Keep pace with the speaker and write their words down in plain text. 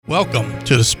Welcome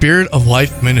to the Spirit of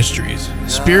Life Ministries.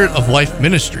 Spirit of Life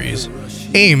Ministries'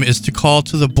 aim is to call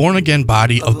to the born-again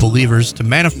body of believers to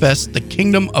manifest the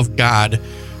kingdom of God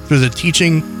through the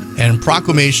teaching and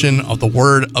proclamation of the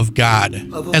Word of God,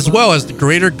 as well as the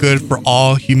greater good for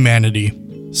all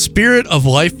humanity. Spirit of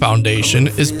Life Foundation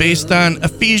is based on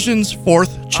Ephesians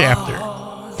 4th chapter,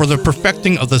 for the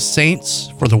perfecting of the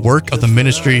saints, for the work of the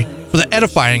ministry, for the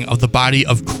edifying of the body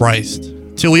of Christ,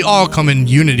 till we all come in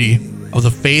unity of the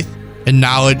faith and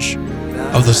knowledge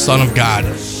of the Son of God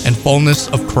and fullness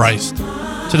of Christ,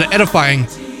 to the edifying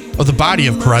of the body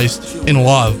of Christ in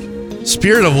love.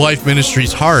 Spirit of Life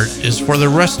Ministries' heart is for the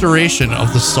restoration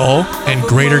of the soul and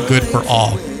greater good for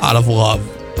all out of love.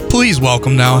 Please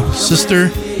welcome now Sister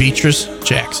Beatrice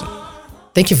Jackson.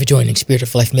 Thank you for joining Spirit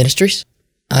of Life Ministries.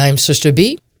 I'm Sister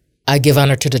B. I give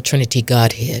honor to the Trinity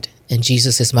Godhead, and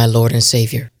Jesus is my Lord and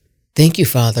Savior. Thank you,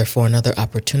 Father, for another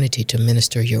opportunity to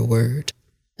minister your word.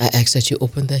 I ask that you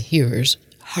open the hearers'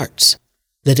 hearts.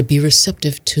 Let it be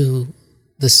receptive to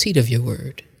the seed of your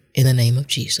word in the name of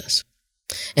Jesus.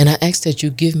 And I ask that you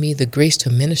give me the grace to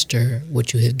minister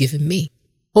what you have given me.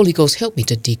 Holy Ghost, help me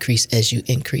to decrease as you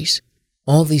increase.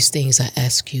 All these things I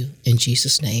ask you in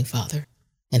Jesus' name, Father,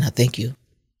 and I thank you.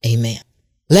 Amen.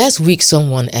 Last week,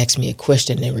 someone asked me a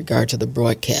question in regard to the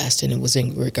broadcast, and it was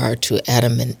in regard to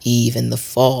Adam and Eve and the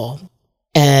fall.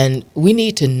 And we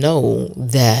need to know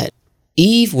that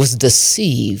Eve was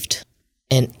deceived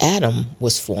and Adam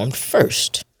was formed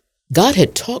first. God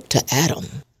had talked to Adam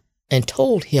and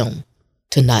told him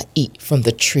to not eat from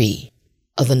the tree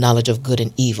of the knowledge of good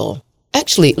and evil.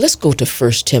 Actually, let's go to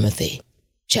 1 Timothy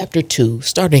chapter 2,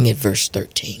 starting at verse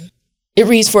 13. It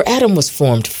reads, "For Adam was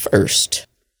formed first,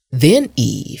 then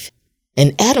Eve,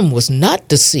 and Adam was not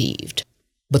deceived,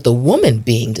 but the woman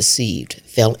being deceived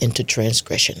fell into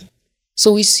transgression."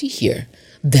 So we see here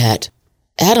that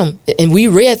Adam, and we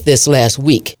read this last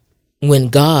week when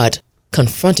God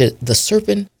confronted the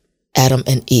serpent, Adam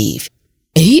and Eve.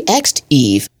 And he asked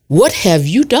Eve, "What have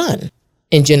you done?"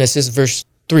 In Genesis verse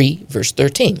 3, verse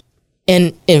 13.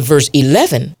 And in verse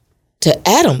 11, to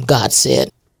Adam, God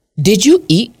said, "Did you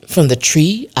eat from the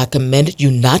tree I commanded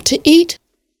you not to eat?"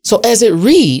 So as it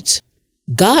reads,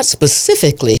 God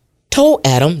specifically told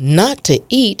Adam not to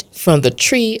eat from the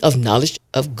tree of knowledge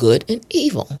of good and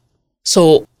evil.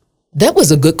 So that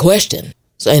was a good question.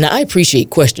 So, and I appreciate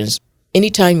questions.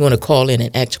 Anytime you want to call in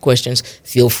and ask questions,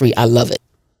 feel free. I love it.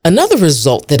 Another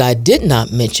result that I did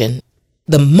not mention,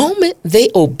 the moment they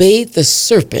obeyed the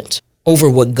serpent over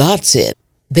what God said,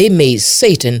 they made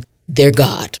Satan their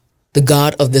God, the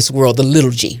God of this world, the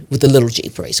little g, with the little g,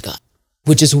 praise God,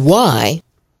 which is why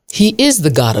he is the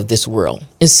God of this world.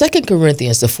 In 2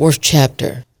 Corinthians, the 4th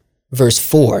chapter, verse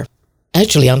 4,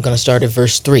 actually, I'm going to start at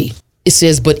verse 3. It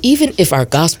says, "But even if our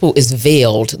gospel is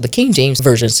veiled," the King James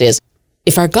Version says,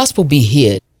 "if our gospel be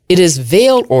hid, it is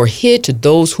veiled or hid to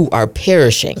those who are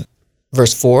perishing."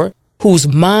 Verse 4, "whose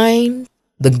mind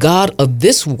the God of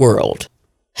this world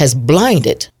has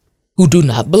blinded, who do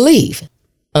not believe,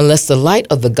 unless the light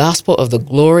of the gospel of the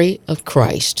glory of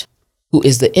Christ, who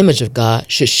is the image of God,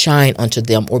 should shine unto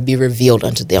them," or be revealed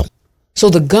unto them.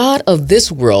 So the God of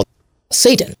this world,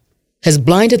 Satan, has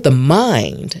blinded the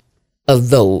mind of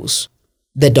those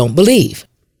that don't believe.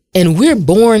 And we're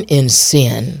born in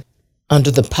sin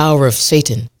under the power of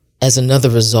Satan as another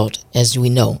result, as we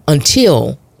know,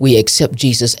 until we accept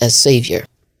Jesus as Savior.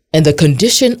 And the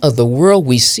condition of the world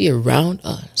we see around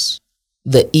us,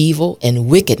 the evil and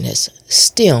wickedness,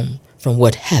 stem from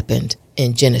what happened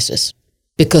in Genesis.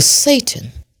 Because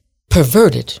Satan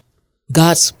perverted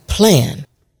God's plan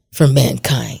for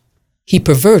mankind. He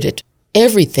perverted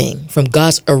everything from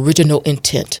God's original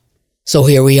intent. So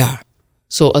here we are.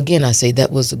 So again, I say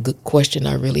that was a good question.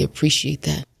 I really appreciate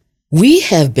that. We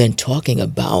have been talking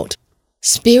about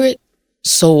spirit,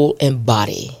 soul, and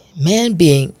body. Man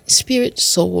being spirit,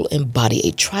 soul, and body,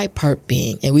 a tripart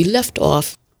being. And we left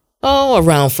off,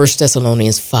 around 1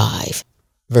 Thessalonians 5,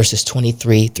 verses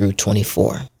 23 through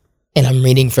 24. And I'm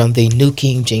reading from the New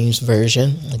King James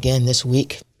Version again this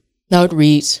week. Now it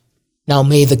reads, "Now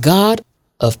may the God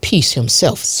of peace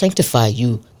himself sanctify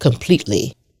you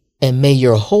completely, and may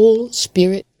your whole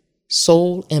spirit,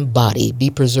 soul, and body be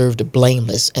preserved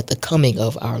blameless at the coming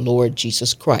of our Lord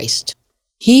Jesus Christ.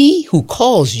 He who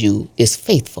calls you is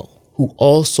faithful, who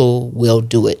also will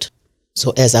do it."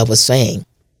 So as I was saying,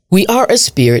 we are a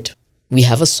spirit, we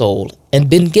have a soul, and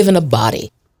been given a body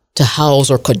to house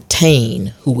or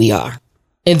contain who we are.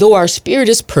 And though our spirit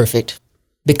is perfect,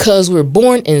 because we're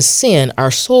born in sin, our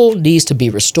soul needs to be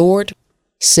restored,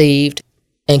 saved,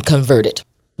 and converted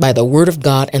by the word of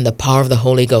God and the power of the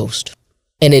Holy Ghost.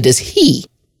 And it is he,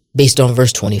 based on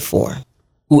verse 24,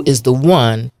 who is the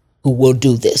one who will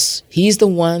do this. He's the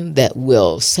one that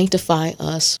will sanctify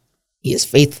us. He is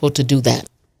faithful to do that.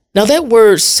 Now that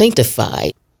word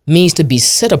sanctified means to be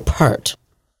set apart.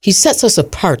 He sets us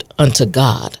apart unto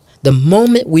God the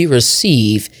moment we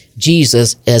receive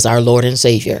Jesus as our Lord and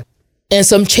Savior. And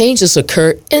some changes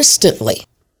occur instantly.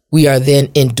 We are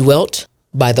then indwelt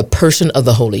by the person of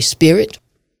the Holy Spirit.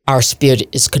 Our spirit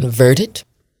is converted.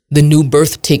 The new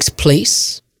birth takes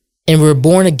place, and we're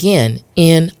born again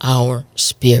in our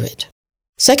spirit.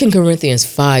 2 Corinthians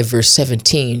 5 verse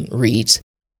 17 reads,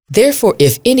 "Therefore,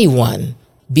 if anyone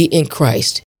be in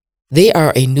Christ, they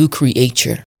are a new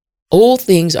creature. Old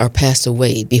things are passed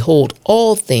away. Behold,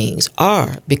 all things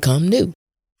are become new."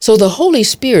 So the Holy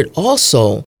Spirit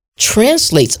also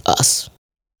translates us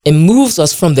and moves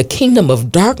us from the kingdom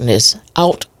of darkness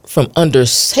out from under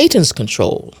Satan's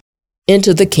control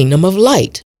into the kingdom of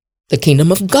light, the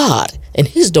kingdom of God and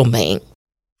his domain.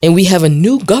 And we have a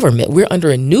new government. We're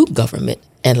under a new government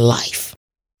and life.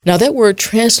 Now that word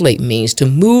translate means to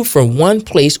move from one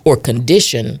place or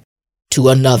condition to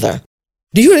another.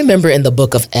 Do you remember in the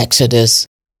book of Exodus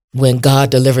when God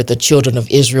delivered the children of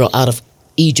Israel out of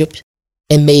Egypt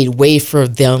and made way for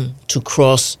them to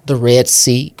cross through the Red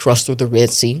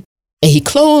Sea? And he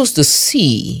closed the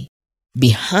sea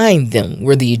behind them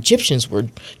where the Egyptians were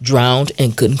drowned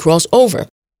and couldn't cross over.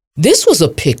 This was a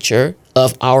picture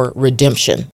of our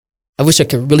redemption. I wish I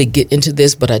could really get into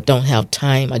this, but I don't have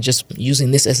time. I'm just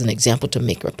using this as an example to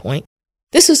make a point.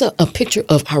 This is a picture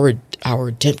of our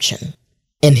redemption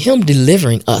and him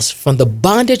delivering us from the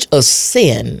bondage of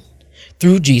sin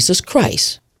through Jesus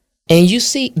Christ. And you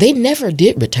see, they never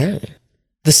did return.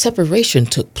 The separation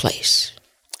took place.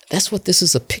 That's what this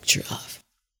is a picture of.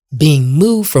 Being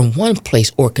moved from one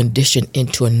place or condition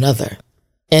into another.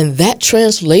 And that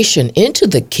translation into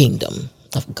the kingdom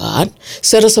of God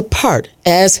set us apart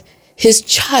as his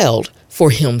child for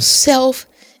himself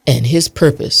and his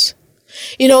purpose.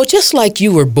 You know, just like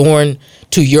you were born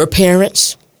to your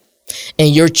parents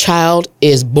and your child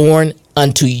is born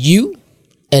unto you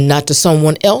and not to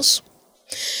someone else,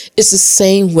 it's the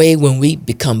same way when we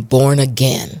become born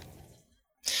again.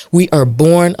 We are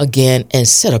born again and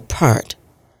set apart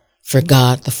for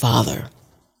God the Father,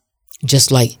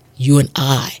 just like you and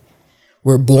I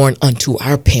were born unto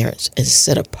our parents and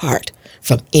set apart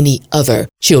from any other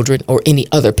children or any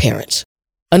other parents.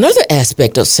 Another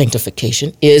aspect of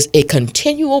sanctification is a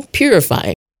continual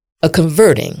purifying, a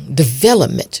converting,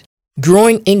 development,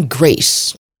 growing in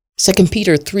grace. 2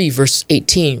 Peter 3 verse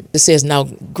 18, it says, "Now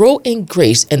grow in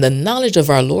grace and the knowledge of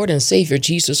our Lord and Savior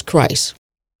Jesus Christ."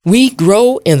 We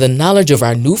grow in the knowledge of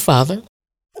our new Father,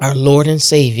 our Lord and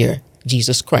Savior,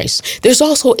 Jesus Christ. There's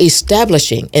also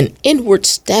an inward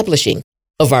establishing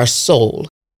of our soul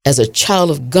as a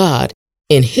child of God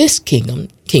in his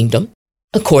kingdom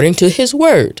according to his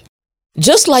word.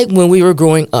 Just like when we were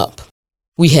growing up,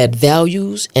 we had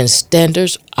values and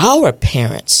standards our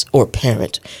parents or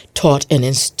parent taught and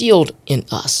instilled in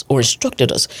us or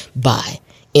instructed us by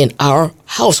in our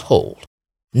household,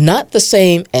 not the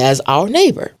same as our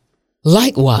neighbor.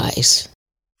 Likewise,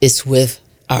 it's with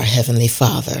our Heavenly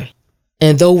Father.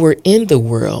 And though we're in the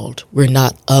world, we're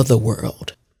not of the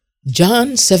world.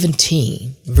 John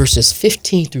 17, verses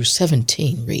 15 through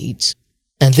 17 reads,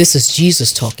 and this is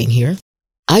Jesus talking here,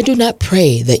 "I do not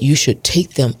pray that you should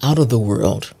take them out of the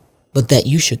world, but that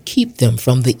you should keep them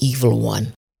from the evil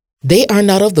one. They are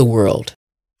not of the world,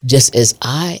 just as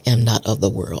I am not of the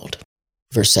world."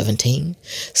 Verse 17,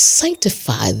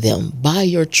 "Sanctify them by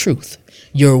your truth.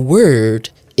 Your word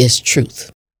is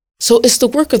truth." So it's the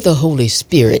work of the Holy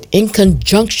Spirit in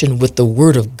conjunction with the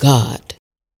Word of God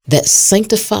that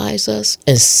sanctifies us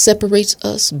and separates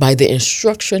us by the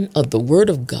instruction of the Word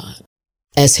of God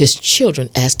as his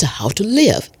children as to how to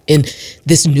live in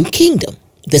this new kingdom,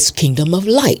 this kingdom of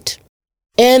light.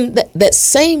 And that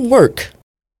same work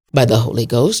by the Holy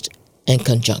Ghost in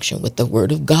conjunction with the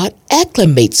Word of God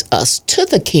acclimates us to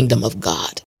the kingdom of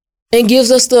God and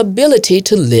gives us the ability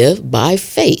to live by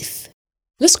faith.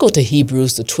 Let's go to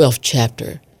Hebrews, the 12th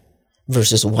chapter,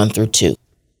 verses 1 through 2.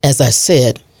 As I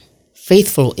said,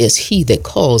 faithful is he that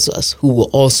calls us, who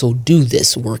will also do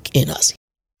this work in us.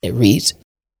 It reads,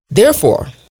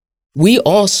 "Therefore, we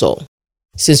also,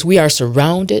 since we are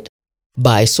surrounded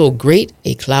by so great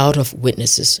a cloud of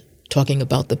witnesses," talking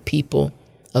about the people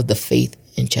of the faith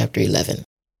in chapter 11,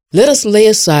 "let us lay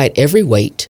aside every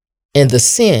weight and the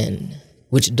sin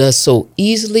which does so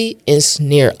easily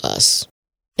ensnare us,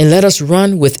 and let us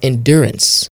run with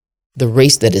endurance the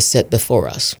race that is set before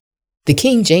us." The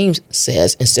King James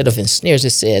says, instead of ensnares,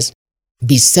 it says,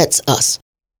 besets us.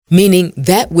 meaning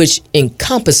that which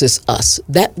encompasses us,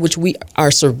 that which we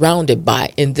are surrounded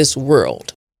by in this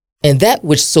world, and that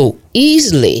which so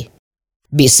easily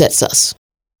besets us,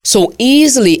 so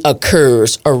easily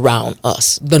occurs around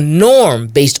us, the norm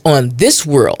based on this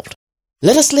world.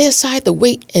 Let us lay aside the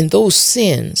weight and those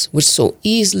sins which so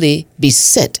easily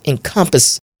beset,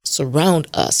 encompass, surround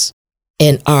us,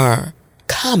 and are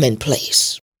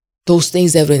commonplace, those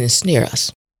things that would ensnare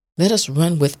us. Let us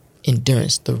run with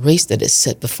endurance the race that is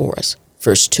set before us.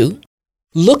 Verse 2,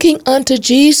 looking unto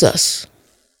Jesus,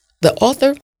 the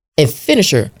author and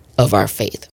finisher of our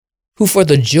faith, who for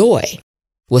the joy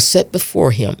was set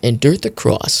before him endured the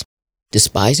cross,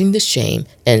 despising the shame,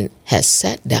 and has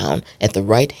sat down at the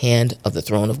right hand of the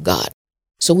throne of God.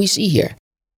 So we see here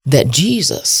that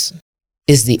Jesus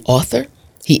is the author,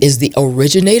 he is the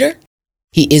originator,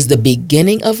 he is the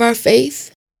beginning of our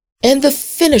faith, and the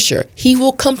finisher. He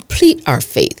will complete our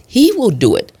faith. He will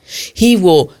do it. He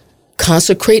will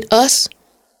consecrate us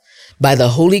by the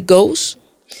Holy Ghost,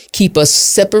 keep us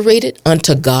separated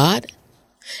unto God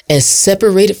and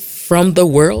separated from the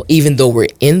world, even though we're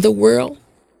in the world,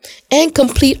 and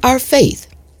complete our faith.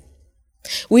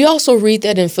 We also read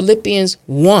that in Philippians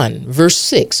 1, verse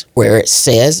 6, where it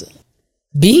says,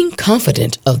 being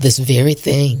confident of this very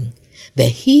thing, that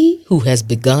he who has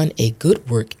begun a good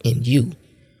work in you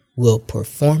will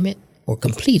perform it or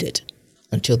complete it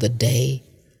until the day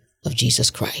of Jesus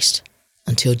Christ,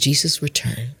 until Jesus'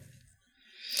 return.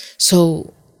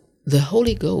 So the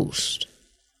Holy Ghost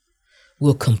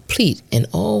will complete and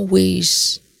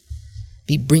always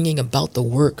be bringing about the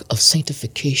work of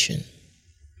sanctification,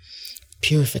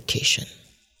 purification,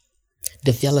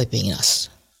 developing us,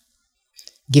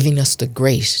 giving us the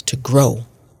grace to grow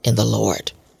in the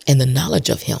Lord and the knowledge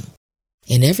of him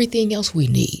and everything else we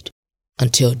need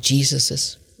until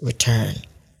Jesus' return.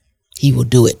 He will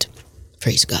do it.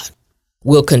 Praise God.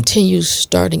 We'll continue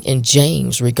starting in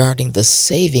James regarding the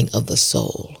saving of the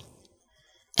soul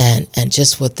and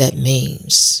just what that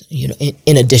means,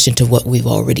 in addition to what we've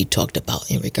already talked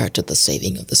about in regard to the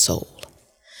saving of the soul.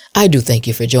 I do thank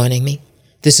you for joining me.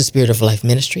 This is Spirit of Life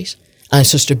Ministries. I'm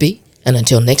Sister B, and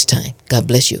until next time, God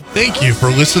bless you. Thank you for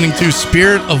listening to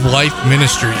Spirit of Life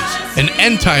Ministries, an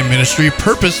end-time ministry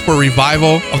purpose for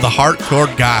revival of the heart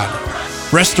toward God,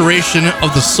 restoration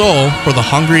of the soul for the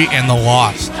hungry and the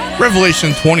lost.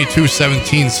 Revelation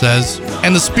 22:17 says,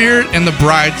 and the Spirit and the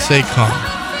bride say, come.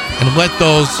 And let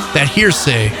those that hear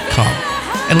say, come.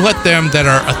 And let them that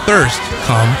are athirst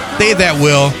come. They that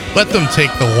will, let them take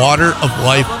the water of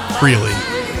life freely.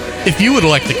 If you would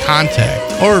like to contact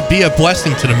or be a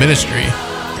blessing to the ministry,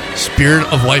 Spirit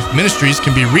of Life Ministries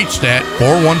can be reached at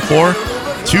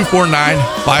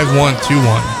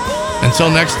 414-249-5121.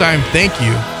 Until next time, thank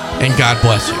you, and God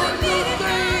bless you.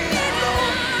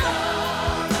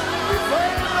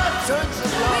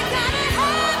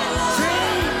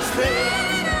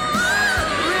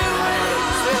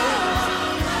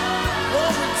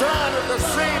 The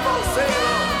same old